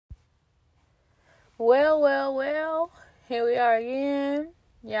Well. Here we are again.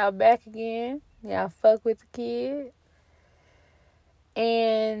 Y'all back again. Y'all fuck with the kid.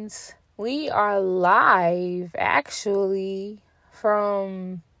 And we are live, actually,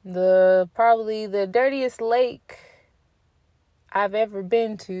 from probably the dirtiest lake I've ever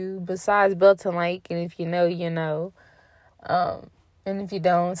been to, besides Belton Lake. And if you know, you know. And if you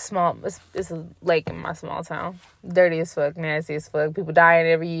don't, it's a lake in my small town. Dirty as fuck, nasty as fuck. People dying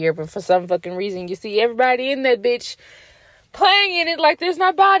every year, but for some fucking reason, you see everybody in that bitch playing in it like there's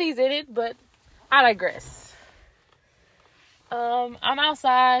not bodies in it. But I digress. I'm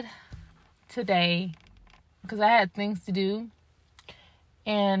outside today because I had things to do.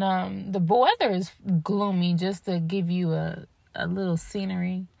 And the weather is gloomy, just to give you a little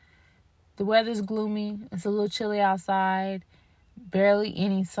scenery. The weather's gloomy. It's a little chilly outside. Barely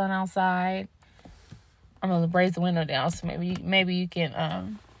any sun outside. I'm gonna raise the window down so maybe you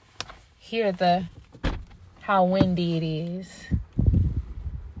can hear how windy it is.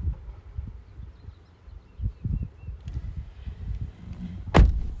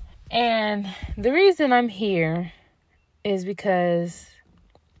 And the reason I'm here is because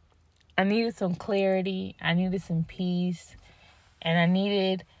I needed some clarity, I needed some peace, and I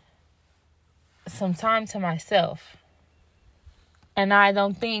needed some time to myself. And I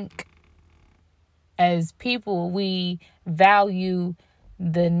don't think as people we value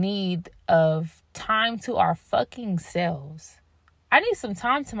the need of time to our fucking selves. I need some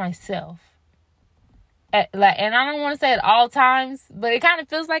time to myself. And I don't want to say at all times, but it kind of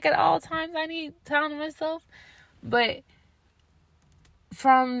feels like at all times I need time to myself. But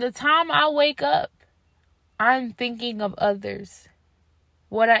from the time I wake up, I'm thinking of others.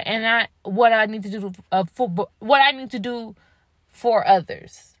 What I need to do for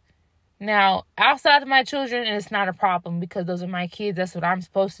others. Now, outside of my children, and it's not a problem because those are my kids. That's what I'm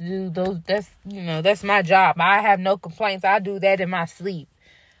supposed to do. That's my job. I have no complaints. I do that in my sleep.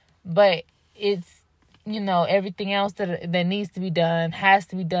 But it's, everything else that needs to be done, has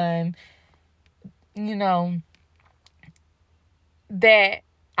to be done, that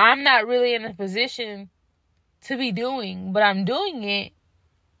I'm not really in a position to be doing, but I'm doing it.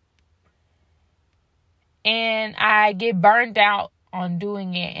 And I get burned out on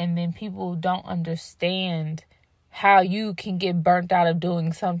doing it. And then people don't understand how you can get burnt out of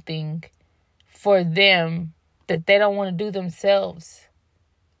doing something for them that they don't want to do themselves.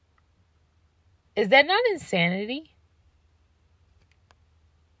 Is that not insanity?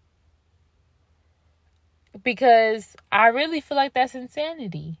 Because I really feel like that's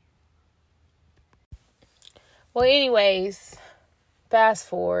insanity. Well, anyways, fast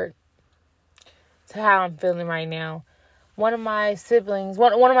forward to how I'm feeling right now. One of my siblings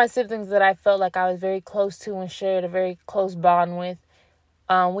that I felt like I was very close to and shared a very close bond with,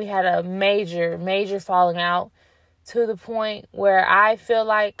 we had a major falling out to the point where I feel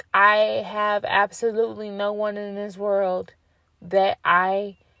like I have absolutely no one in this world that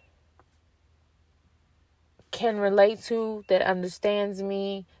I can relate to, that understands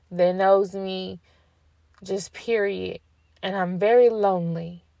me, that knows me, just period. And I'm very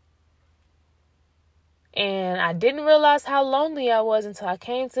lonely. And I didn't realize how lonely I was until I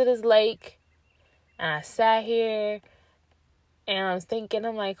came to this lake and I sat here and I was thinking,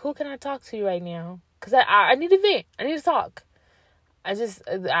 I'm like, who can I talk to right now? Because I need to vent. I need to talk.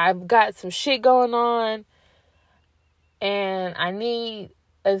 I've got some shit going on and I need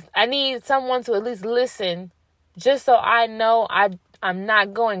someone to at least listen just so I know I'm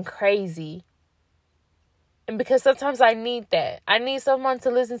not going crazy. And because sometimes I need that. I need someone to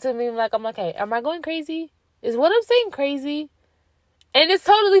listen to me like, I'm like, hey, am I going crazy? Is what I'm saying crazy? And it's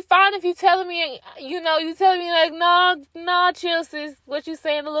totally fine if you telling me, you telling me like, no, chill, sis. What you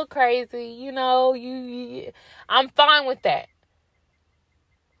saying a little crazy. I'm fine with that.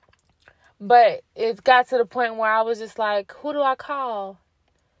 But it got to the point where I was just like, who do I call?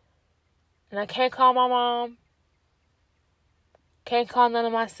 And I can't call my mom. Can't call none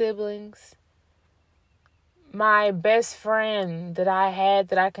of my siblings. My best friend that I had,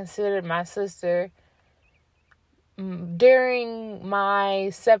 that I considered my sister, during my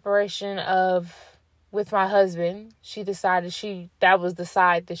separation with my husband, she decided that was the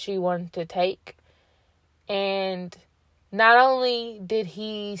side that she wanted to take. And not only did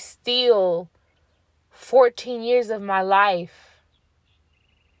he steal 14 years of my life,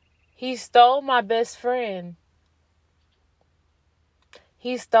 he stole my best friend.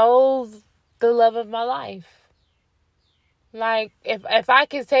 He stole the love of my life. Like, if I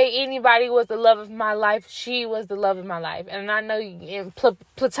could say anybody was the love of my life, she was the love of my life. And I know,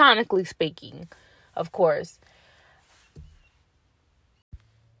 platonically speaking, of course.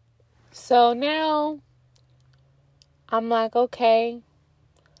 So now I'm like, okay,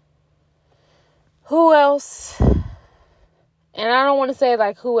 who else? And I don't want to say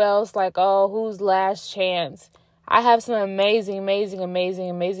like who else, like, oh, who's last chance? I have some amazing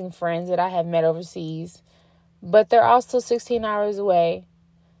friends that I have met overseas, but they're also 16 hours away.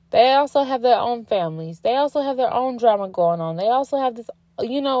 They also have their own families. They also have their own drama going on. They also have this,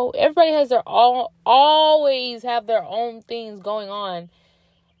 everybody has always have their own things going on.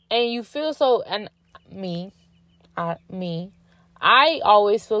 And you feel so, and I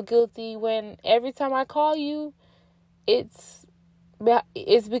always feel guilty when every time I call you, it's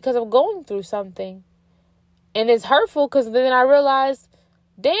because I'm going through something. And it's hurtful because then I realize,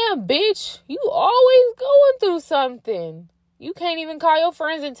 damn, bitch, you always going through something. You can't even call your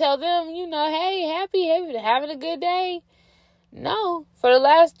friends and tell them, hey, happy, having a good day. No, for the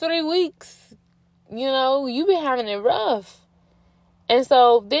last 3 weeks, you've been having it rough. And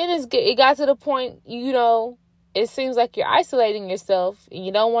so then it got to the point, it seems like you're isolating yourself and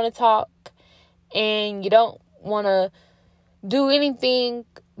you don't want to talk and you don't want to do anything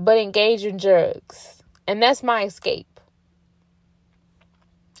but engage in drugs. And that's my escape.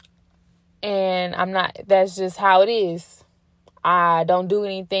 And that's just how it is. I don't do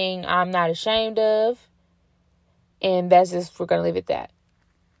anything I'm not ashamed of. And we're going to leave it at that.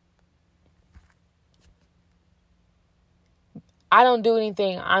 I don't do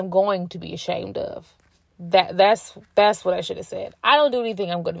anything I'm going to be ashamed of. That's what I should have said. I don't do anything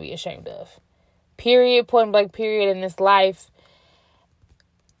I'm going to be ashamed of. Period, point blank, period, in this life,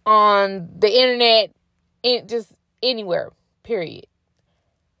 on the internet, just anywhere, period.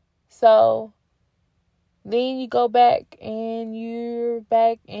 So then you go back and you're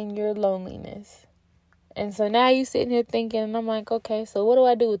back in your loneliness. And so now you sitting here thinking, and I'm like, okay, so what do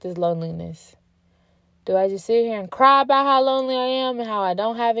I do with this loneliness? Do I just sit here and cry about how lonely I am and how I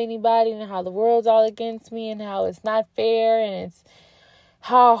don't have anybody and how the world's all against me and how it's not fair and it's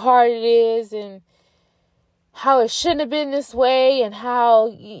how hard it is and how it shouldn't have been this way and how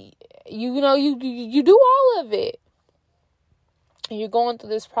you do all of it. And you're going through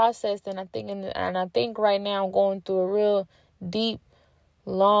this process, and I think right now I'm going through a real deep,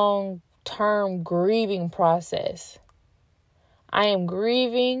 long-term grieving process. I am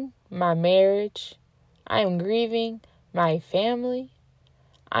grieving my marriage. I am grieving my family.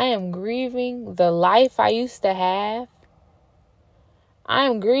 I am grieving the life I used to have. I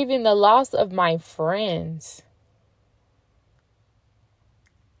am grieving the loss of my friends.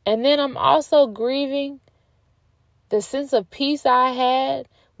 And then I'm also grieving the sense of peace I had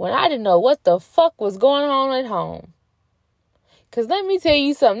when I didn't know what the fuck was going on at home. Because let me tell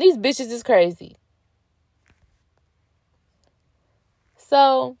you something, these bitches is crazy.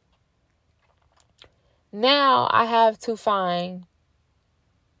 So now I have to find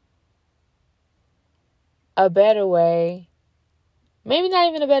a better way. Maybe not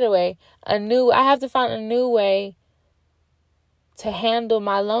even a better way. I have to find a new way to handle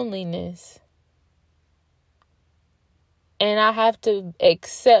my loneliness. And I have to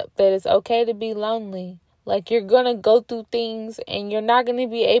accept that it's okay to be lonely. Like, you're going to go through things and you're not going to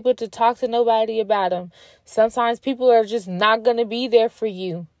be able to talk to nobody about them. Sometimes people are just not going to be there for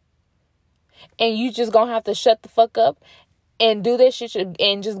you. And you just going to have to shut the fuck up and do that shit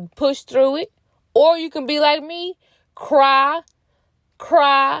and just push through it. Or you can be like me, cry,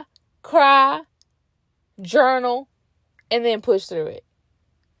 journal, and then push through it.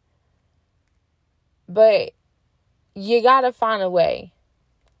 But you got to find a way.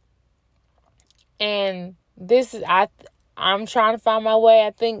 And I'm trying to find my way.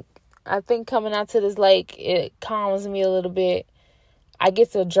 I think coming out to this lake, it calms me a little bit. I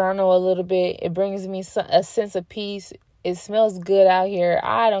get to journal a little bit. It brings me a sense of peace. It smells good out here.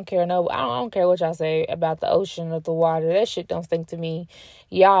 I don't care. I don't care what y'all say about the ocean or the water. That shit don't stink to me.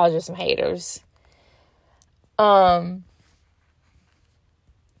 Y'all are just some haters.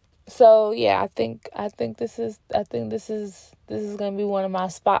 So yeah, I think this is gonna be one of my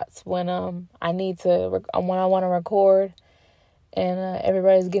spots when when I want to record and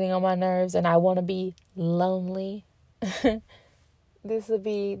everybody's getting on my nerves and I want to be lonely. This will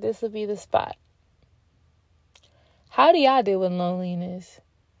be the spot. How do y'all deal with loneliness?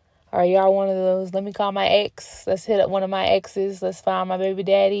 Are y'all one of those, let me call my ex, let's hit up one of my exes, let's find my baby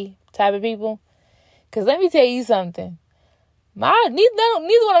daddy type of people? Because let me tell you something. Neither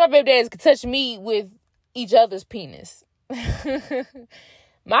one of my baby daddies can touch me with each other's penis. None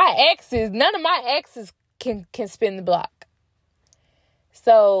of my exes can spin the block.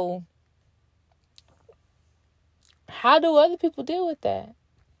 So, how do other people deal with that?